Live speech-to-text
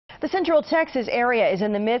The Central Texas area is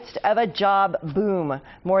in the midst of a job boom.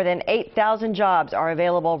 More than 8,000 jobs are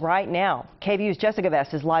available right now. KVUE's Jessica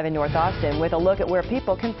Vest is live in North Austin with a look at where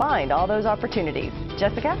people can find all those opportunities.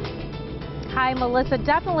 Jessica? Hi, Melissa.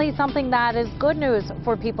 Definitely something that is good news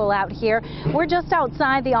for people out here. We're just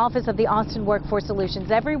outside the office of the Austin Workforce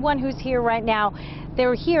Solutions. Everyone who's here right now,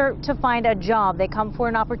 they're here to find a job. They come for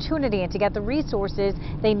an opportunity and to get the resources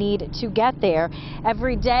they need to get there.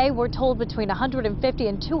 Every day, we're told between 150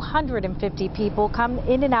 and 250 people come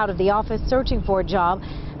in and out of the office searching for a job.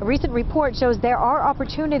 A recent report shows there are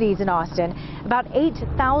opportunities in Austin. About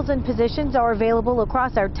 8,000 positions are available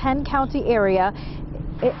across our 10-county area.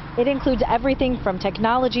 It includes everything from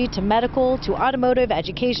technology to medical to automotive,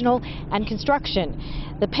 educational, and construction.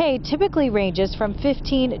 The pay typically ranges from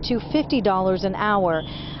 $15 to $50 an hour.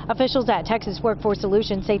 Officials at Texas Workforce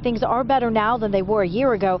Solutions say things are better now than they were a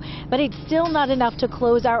year ago, but it's still not enough to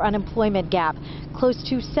close our unemployment gap. Close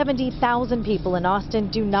to 70,000 people in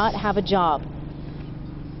Austin do not have a job.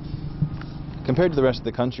 Compared to the rest of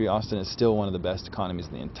the country, Austin is still one of the best economies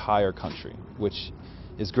in the entire country, which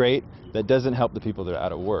is great. That doesn't help the people that are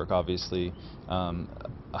out of work. Obviously, a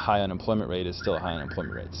high unemployment rate is still a high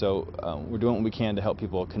unemployment rate. So we're doing what we can to help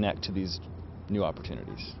people connect to these new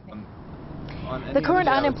opportunities. The current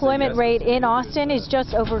unemployment rate in Austin is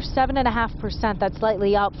just over 7.5%. That's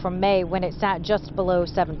slightly up from May when it sat just below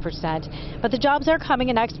 7%. But the jobs are coming,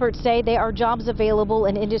 and experts say they are jobs available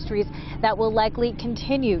in industries that will likely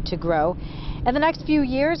continue to grow. In the next few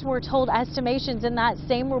years, we're told estimations in that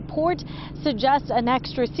same report suggest an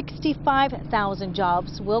extra 65,000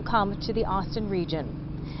 jobs will come to the Austin region.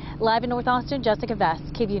 Live in North Austin, Jessica Vest,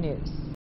 KVUE News.